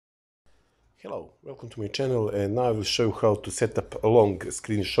Hello, welcome to my channel, and now I will show you how to set up a long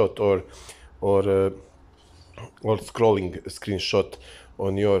screenshot or scrolling screenshot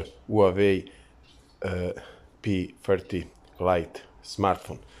on your Huawei p30 lite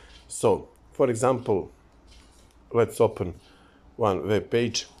smartphone. So, for example, let's open one web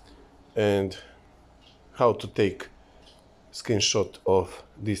page and how to take screenshot of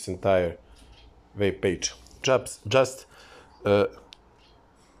this entire web page. Just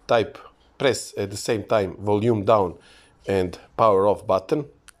press at the same time volume down and power off button,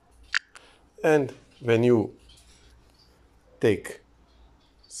 and when you take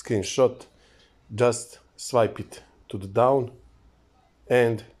screenshot, just swipe it to the down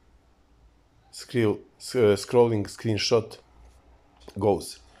and scrolling screenshot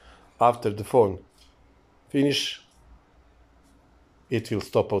goes. After the phone finish, it will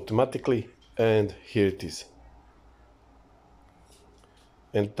stop automatically, and here it is.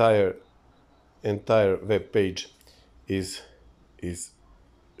 Entire web page is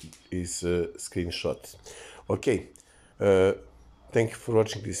screenshots. Okay, thank you for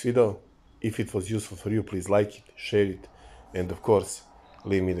watching this video. If it was useful for you, please like it, share it, and of course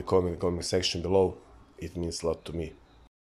leave me the comment section below. It means a lot to me.